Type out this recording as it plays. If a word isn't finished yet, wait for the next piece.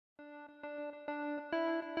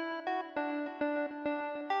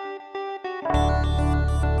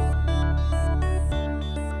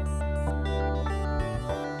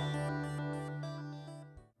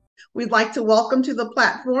We'd like to welcome to the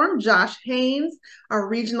platform Josh Haynes, our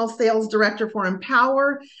Regional Sales Director for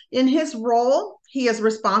Empower. In his role, he is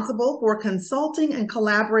responsible for consulting and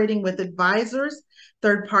collaborating with advisors,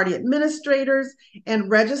 third-party administrators, and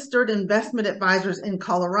registered investment advisors in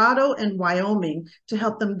Colorado and Wyoming to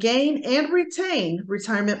help them gain and retain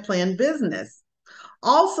retirement plan business.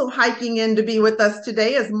 Also hiking in to be with us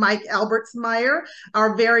today is Mike Albertsmeier,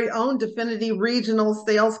 our very own Definiti regional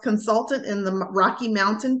sales consultant in the Rocky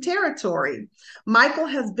Mountain Territory. Michael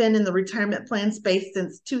has been in the retirement plan space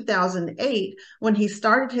since 2008 when he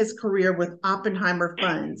started his career with Oppenheimer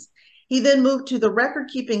Funds. He then moved to the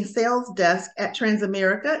record-keeping sales desk at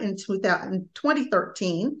Transamerica in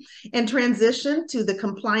 2013 and transitioned to the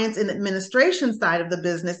compliance and administration side of the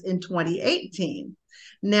business in 2018.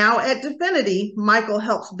 Now at Definiti, Michael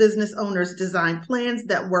helps business owners design plans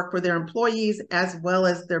that work for their employees as well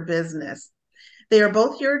as their business. They are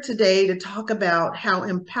both here today to talk about how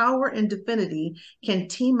Empower and Definiti can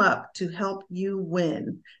team up to help you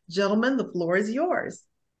win. Gentlemen, the floor is yours.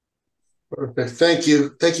 Perfect. Thank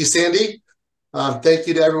you. Thank you, Sandy. Thank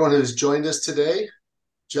you to everyone who's joined us today.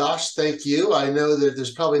 Josh, thank you. I know that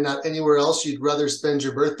there's probably not anywhere else you'd rather spend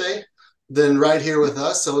your birthday than right here with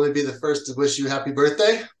us. So let me be the first to wish you happy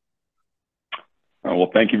birthday. Oh, well,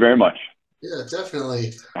 thank you very much. Yeah,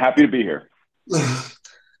 definitely. Happy to be here.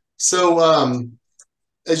 So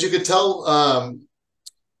as you could tell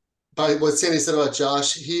by what Sandy said about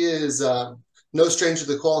Josh, he is no stranger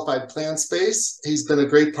to the qualified plan space. He's been a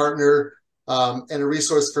great partner and a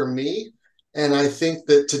resource for me. And I think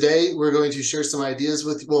that today we're going to share some ideas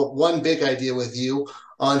with, well, one big idea with you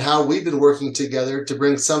on how we've been working together to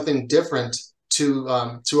bring something different to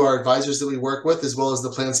our advisors that we work with, as well as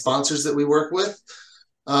the plan sponsors that we work with.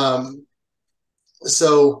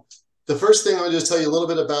 So the first thing I'm going to just tell you a little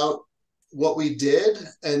bit about what we did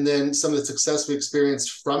and then some of the success we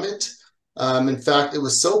experienced from it. In fact, it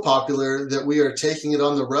was so popular that we are taking it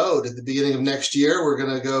on the road at the beginning of next year. We're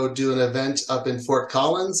going to go do an event up in Fort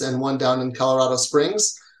Collins and one down in Colorado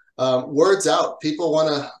Springs. Word's out. People want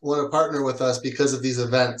to partner with us because of these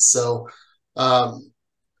events. So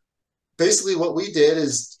basically what we did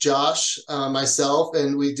is Josh, myself,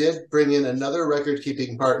 and we did bring in another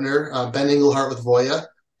record-keeping partner, Ben Engelhart with Voya.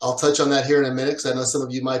 I'll touch on that here in a minute because I know some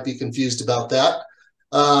of you might be confused about that.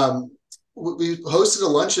 We hosted a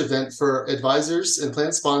lunch event for advisors and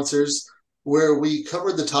plan sponsors where we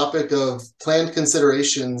covered the topic of planned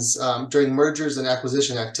considerations during mergers and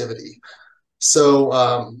acquisition activity.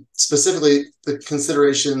 So specifically the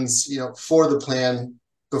considerations, for the plan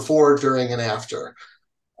before, during, and after.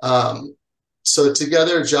 So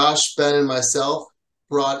together, Josh, Ben, and myself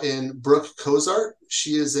brought in Brooke Cozart.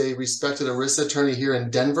 She is a respected ERISA attorney here in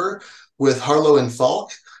Denver with Harlow and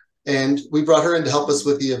Falk. And we brought her in to help us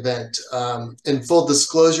with the event. In full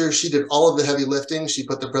disclosure, she did all of the heavy lifting. She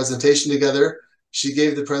put the presentation together. She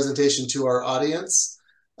gave the presentation to our audience.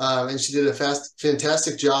 And she did a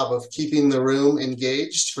fantastic job of keeping the room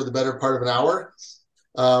engaged for the better part of an hour.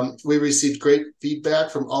 We received great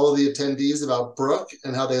feedback from all of the attendees about Brooke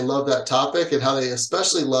and how they loved that topic and how they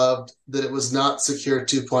especially loved that it was not Secure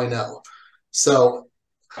 2.0. So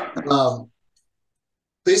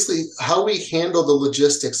basically how we handle the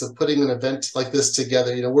logistics of putting an event like this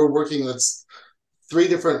together, we're working with 3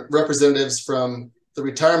 different representatives from the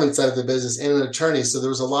retirement side of the business and an attorney. So there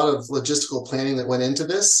was a lot of logistical planning that went into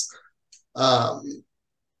this.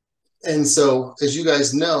 And so, as you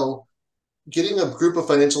guys know, getting a group of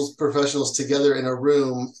financial professionals together in a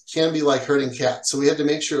room can be like herding cats. So we had to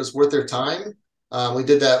make sure it was worth their time. We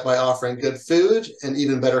did that by offering good food and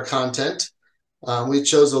even better content. We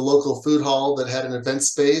chose a local food hall that had an event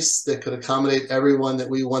space that could accommodate everyone that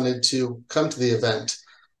we wanted to come to the event.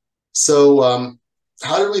 So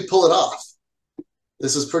how did we pull it off?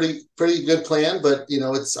 This was pretty good plan, but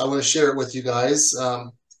I want to share it with you guys.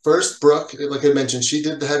 First, Brooke, like I mentioned, she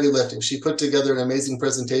did the heavy lifting. She put together an amazing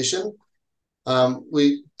presentation.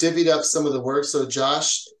 We divvied up some of the work. So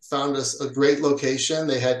Josh found us a great location.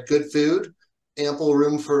 They had good food, ample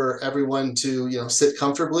room for everyone to sit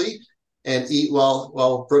comfortably and eat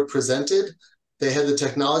while Brooke presented. They had the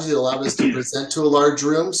technology that allowed us to present to a large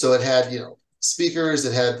room. So it had speakers,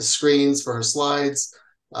 it had the screens for her slides.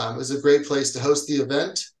 It was a great place to host the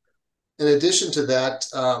event. In addition to that,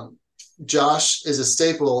 Josh is a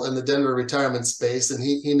staple in the Denver retirement space, and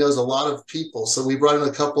he knows a lot of people. So we brought in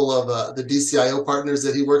a couple of the DCIO partners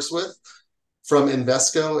that he works with from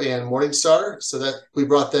Invesco and Morningstar, so that we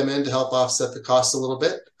brought them in to help offset the cost a little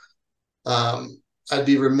bit. I'd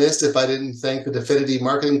be remiss if I didn't thank the Definiti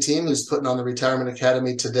marketing team who's putting on the Retirement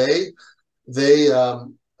Academy today. They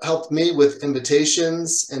helped me with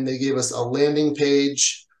invitations, and they gave us a landing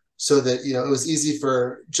page so that, it was easy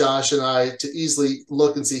for Josh and I to easily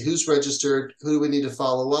look and see who's registered, who do we need to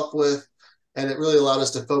follow up with. And it really allowed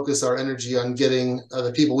us to focus our energy on getting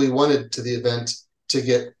the people we wanted to the event to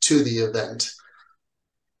get to the event.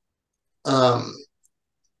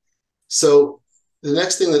 So the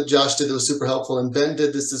next thing that Josh did that was super helpful, and Ben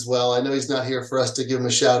did this as well. I know he's not here for us to give him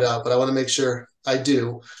a shout out, but I want to make sure I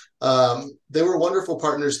do. They were wonderful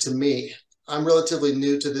partners to me. I'm relatively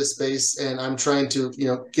new to this space, and I'm trying to,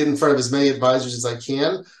 get in front of as many advisors as I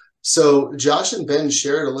can. So Josh and Ben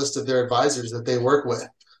shared a list of their advisors that they work with.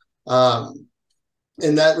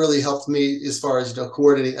 And that really helped me as far as,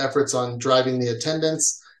 coordinating efforts on driving the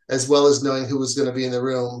attendance, as well as knowing who was going to be in the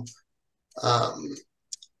room.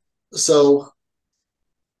 So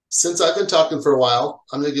since I've been talking for a while,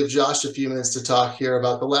 I'm going to give Josh a few minutes to talk here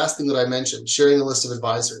about the last thing that I mentioned, sharing a list of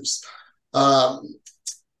advisors.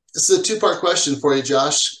 This is a two-part question for you,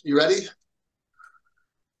 Josh. You ready?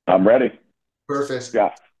 I'm ready. Perfect. Yeah.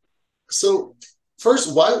 So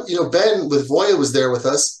first, why, Ben with Voya was there with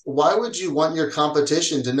us. Why would you want your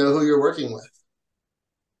competition to know who you're working with?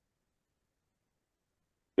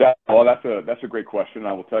 Yeah, well, that's a great question.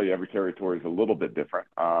 I will tell you, every territory is a little bit different.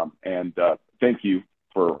 And thank you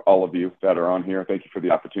for all of you that are on here. Thank you for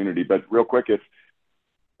the opportunity. But real quick,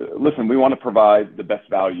 listen, we want to provide the best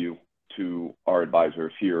value to our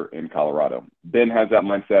advisors here in Colorado. Ben has that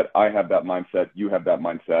mindset. I have that mindset. You have that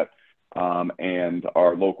mindset. And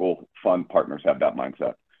our local fund partners have that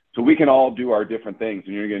mindset. So we can all do our different things.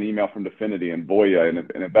 And you're going to get an email from Definiti and Voya and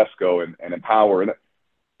Invesco and Empower.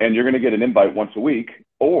 And you're going to get an invite once a week,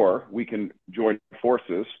 or we can join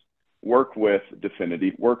forces, work with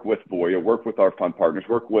Definiti, work with Voya, work with our fund partners,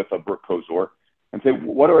 work with a Brooke Kozor, and say,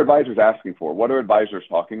 what are advisors asking for? What are advisors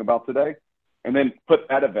talking about today? And then put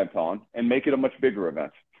that event on and make it a much bigger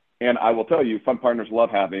event. And I will tell you, fund partners love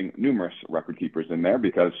having numerous record keepers in there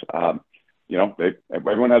because,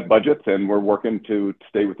 everyone has budgets, and we're working to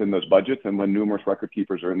stay within those budgets. And when numerous record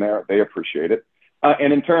keepers are in there, they appreciate it.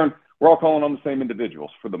 And in turn, we're all calling on the same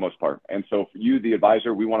individuals for the most part. And so for you, the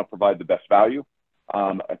advisor, we want to provide the best value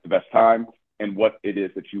at the best time and what it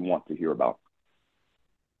is that you want to hear about.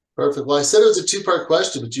 Perfect. Well, I said it was a two-part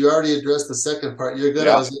question, but you already addressed the second part. You're good.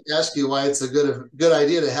 Yeah. I was going to ask you why it's a good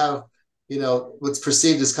idea to have, what's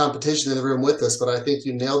perceived as competition in the room with us, but I think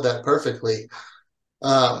you nailed that perfectly.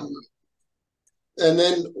 And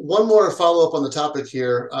then one more follow-up on the topic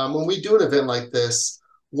here. When we do an event like this,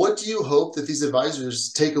 what do you hope that these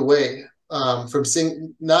advisors take away from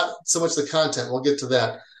seeing, not so much the content, we'll get to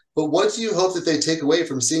that, but what do you hope that they take away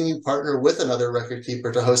from seeing you partner with another record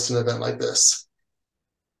keeper to host an event like this?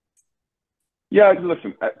 Yeah,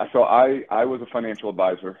 listen, so I was a financial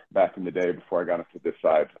advisor back in the day before I got into this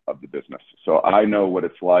side of the business. So I know what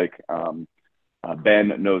it's like.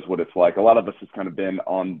 Ben knows what it's like. A lot of us has kind of been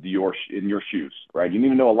in your shoes, right? You need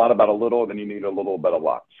to know a lot about a little, then you need a little about a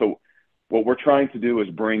lot. So what we're trying to do is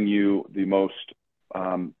bring you the most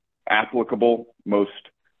applicable, most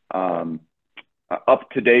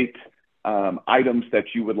up-to-date items that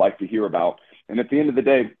you would like to hear about. And at the end of the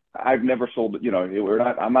day, I've never sold,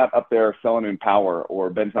 I'm not up there selling in Power, or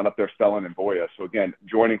Ben's not up there selling in Voya. So again,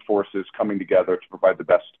 joining forces, coming together to provide the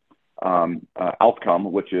best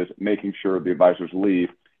outcome, which is making sure the advisors leave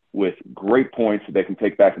with great points that they can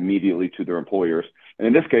take back immediately to their employers. And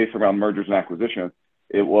in this case, around mergers and acquisitions,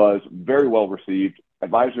 it was very well received.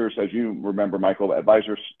 Advisors, as you remember, Michael,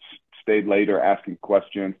 advisors stayed later asking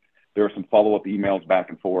questions. There were some follow-up emails back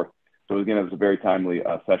and forth. So again, it was a very timely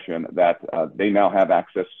session that they now have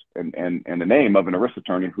access and the name of an ERISA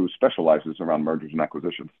attorney who specializes around mergers and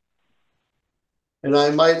acquisitions. And I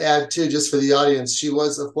might add too, just for the audience, she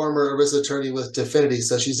was a former ERISA attorney with Definiti,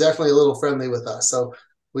 so she's definitely a little friendly with us. So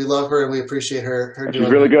we love her and we appreciate her doing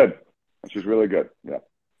she's really good. She's really good. Yeah.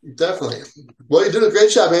 Definitely. Well, you're doing a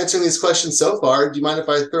great job answering these questions so far. Do you mind if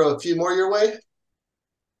I throw a few more your way?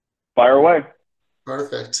 Fire away.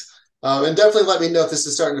 Perfect. And definitely let me know if this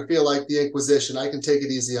is starting to feel like the Inquisition. I can take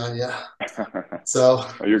it easy on you. So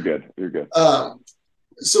oh, you're good. You're good.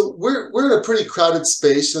 So we're in a pretty crowded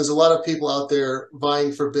space. There's a lot of people out there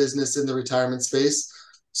vying for business in the retirement space.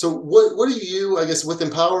 So what do you, I guess, with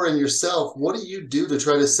Empower and yourself, what do you do to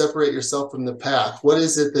try to separate yourself from the pack? What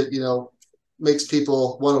is it that, makes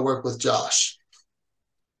people want to work with Josh?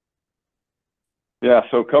 Yeah,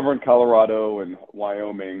 so covering Colorado and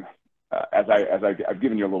Wyoming, as I've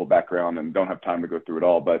given you a little background and don't have time to go through it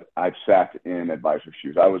all, but I've sat in advisor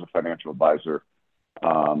shoes. I was a financial advisor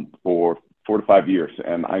for 4 to 5 years,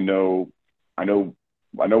 and I know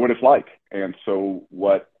what it's like. And so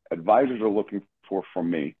what advisors are looking for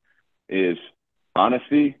from me is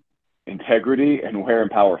honesty, integrity and where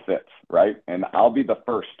Empower fits, right? And I'll be the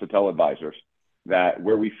first to tell advisors that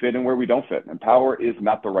where we fit and where we don't fit. Empower is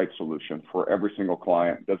not the right solution for every single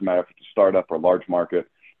client. It doesn't matter if it's a startup or large market,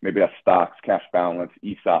 maybe that's stocks, cash balance,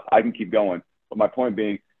 ESOP. I can keep going. But my point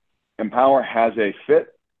being, Empower has a fit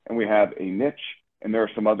and we have a niche, and there are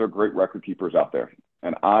some other great record keepers out there.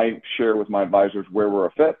 And I share with my advisors where we're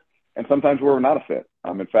a fit and sometimes where we're not a fit.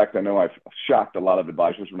 In fact, I know I've shocked a lot of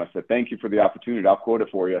advisors when I said, thank you for the opportunity. I'll quote it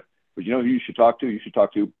for you. But you know who you should talk to? You should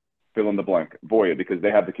talk to fill in the blank, Voya, because they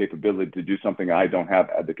have the capability to do something I don't have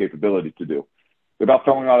the capability to do. Without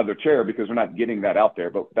throwing out of their chair because they're not getting that out there.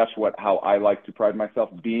 But that's how I like to pride myself.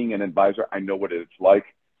 Being an advisor, I know what it's like.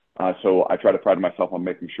 So I try to pride myself on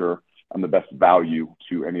making sure I'm the best value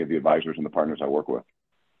to any of the advisors and the partners I work with.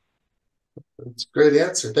 That's a great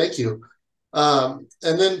answer. Thank you. And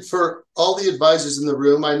then for all the advisors in the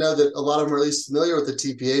room, I know that a lot of them are at least familiar with the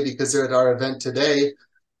TPA because they're at our event today.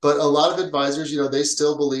 But a lot of advisors, they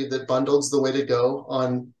still believe that bundled's the way to go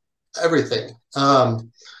on everything.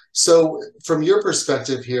 So from your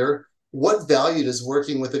perspective here, what value does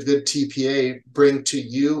working with a good TPA bring to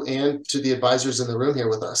you and to the advisors in the room here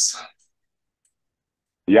with us?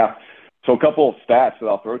 Yeah. So a couple of stats that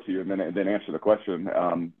I'll throw to you and then answer the question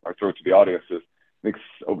or throw it to the audience is I think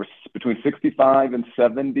between 65 and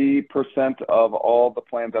 70% of all the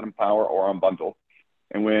plans that Empower are unbundled.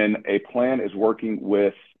 And when a plan is working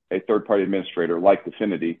with a third-party administrator like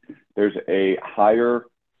Definiti, there's a higher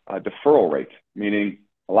deferral rate, meaning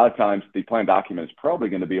a lot of times the plan document is probably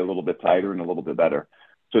going to be a little bit tighter and a little bit better.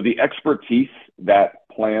 So the expertise that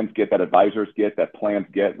plans get, that advisors get, that plans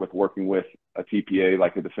get with working with a TPA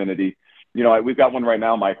like a Definiti, we've got one right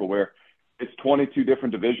now, Michael, where it's 22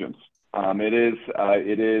 different divisions.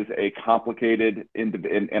 It is a complicated,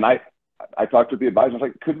 and I talked to the advisors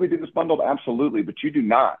like, could we do this bundled? Absolutely, but you do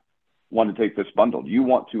not want to take this bundled. You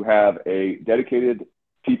want to have a dedicated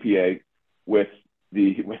TPA with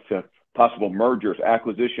the possible mergers,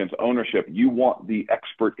 acquisitions, ownership. You want the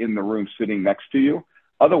expert in the room sitting next to you.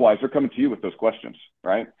 Otherwise, they're coming to you with those questions,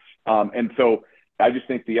 right? And so I just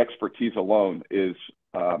think the expertise alone is,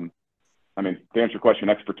 to answer your question,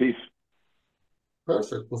 expertise.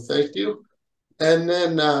 Perfect. Well, thank you. And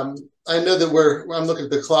then I know that I'm looking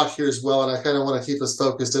at the clock here as well, and I kind of want to keep us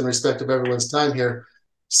focused in respect of everyone's time here.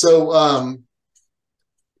 So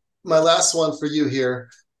my last one for you here,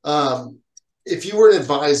 if you were an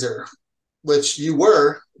advisor, which you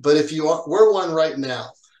were, but if you were one right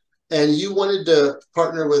now, and you wanted to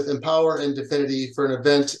partner with Empower and Definiti for an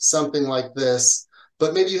event, something like this,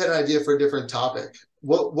 but maybe you had an idea for a different topic,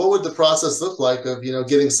 what would the process look like of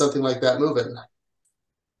getting something like that moving?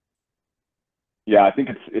 Yeah, I think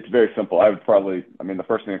it's very simple. I would probably, the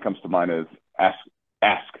first thing that comes to mind is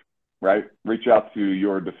ask, right? Reach out to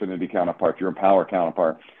your Definiti counterpart, your Empower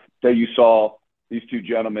counterpart. Say you saw these two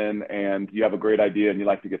gentlemen and you have a great idea and you'd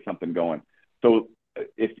like to get something going. So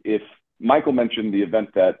if Michael mentioned the event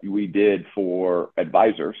that we did for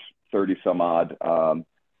advisors, 30 some odd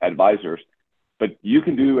advisors, but you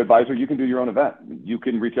can do your own event. You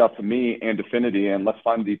can reach out to me and Definiti and let's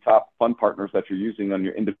find the top fund partners that you're using on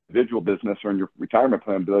your individual business or in your retirement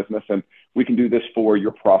plan business. And we can do this for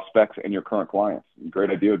your prospects and your current clients. A great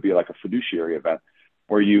idea would be like a fiduciary event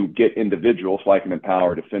where you get individuals like an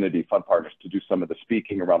Empower, Definiti, fund partners to do some of the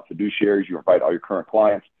speaking around fiduciaries. You invite all your current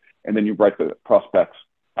clients and then you invite the prospects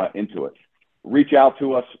into it. Reach out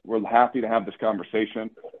to us. We're happy to have this conversation.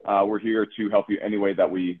 We're here to help you any way that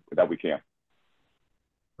we can.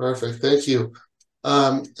 Perfect. Thank you.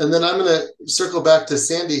 And then I'm going to circle back to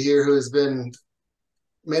Sandy here, who has been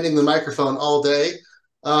manning the microphone all day.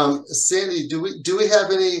 Sandy, do we have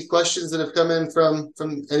any questions that have come in from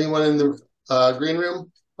anyone in the green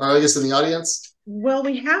room, or I guess in the audience? Well,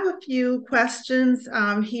 we have a few questions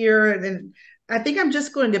here, and I think I'm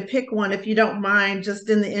just going to pick one, if you don't mind, just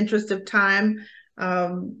in the interest of time.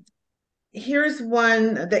 Here's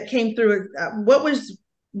one that came through. What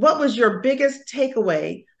was your biggest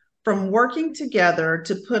takeaway from working together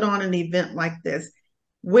to put on an event like this?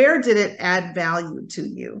 Where did it add value to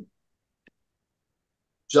you?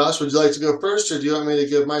 Josh, would you like to go first, or do you want me to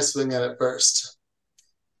give my swing at it first?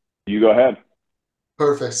 You go ahead.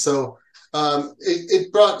 Perfect. So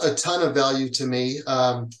it brought a ton of value to me.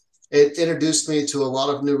 It introduced me to a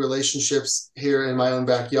lot of new relationships here in my own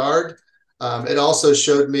backyard. It also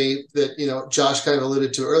showed me that, Josh kind of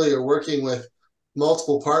alluded to earlier, working with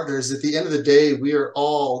multiple partners. At the end of the day, we are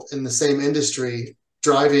all in the same industry,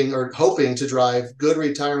 driving or hoping to drive good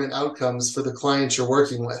retirement outcomes for the clients you're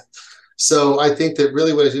working with. So I think that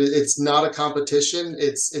really what it is, it's not a competition.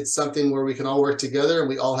 It's something where we can all work together and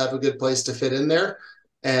we all have a good place to fit in there.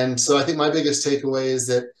 And so I think my biggest takeaway is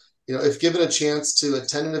that, if given a chance to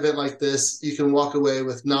attend an event like this, you can walk away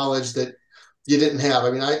with knowledge that you didn't have.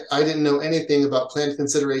 I mean, I didn't know anything about planned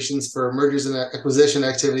considerations for mergers and acquisition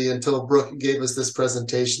activity until Brooke gave us this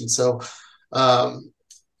presentation. So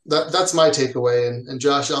that's my takeaway. And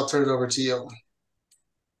Josh, I'll turn it over to you.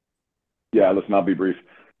 Yeah, listen, I'll be brief.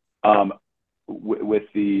 With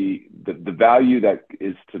the value that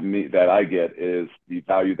is to me that I get is the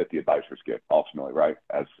value that the advisors get ultimately, right?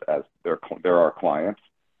 As they're our clients,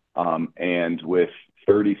 and with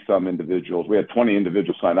 30 some individuals, we had 20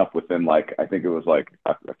 individuals sign up within I think it was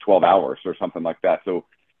 12 hours or something like that. So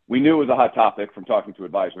we knew it was a hot topic from talking to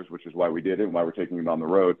advisors, which is why we did it and why we're taking it on the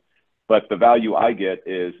road. But the value I get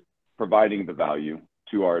is providing the value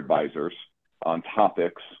to our advisors on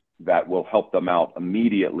topics that will help them out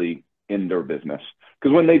immediately in their business.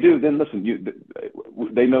 Because when they do, then listen,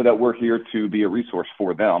 they know that we're here to be a resource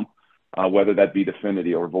for them, whether that be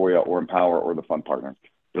Definiti or Voya or Empower or the fund partner.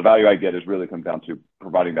 The value I get really comes down to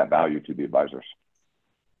providing that value to the advisors.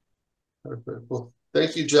 Perfect. Well,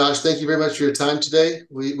 thank you, Josh. Thank you very much for your time today.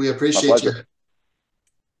 We appreciate you.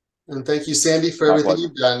 And thank you, Sandy, for everything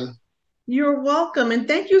you've done. You're welcome. And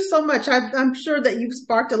thank you so much. I'm sure that you've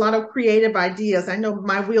sparked a lot of creative ideas. I know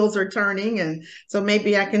my wheels are turning, and so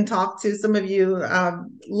maybe I can talk to some of you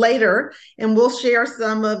later, and we'll share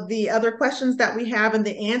some of the other questions that we have and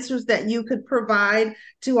the answers that you could provide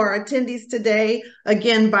to our attendees today,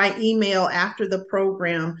 again, by email after the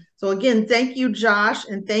program. So again, thank you, Josh,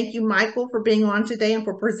 and thank you, Michael, for being on today and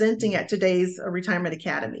for presenting at today's Retirement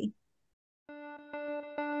Academy.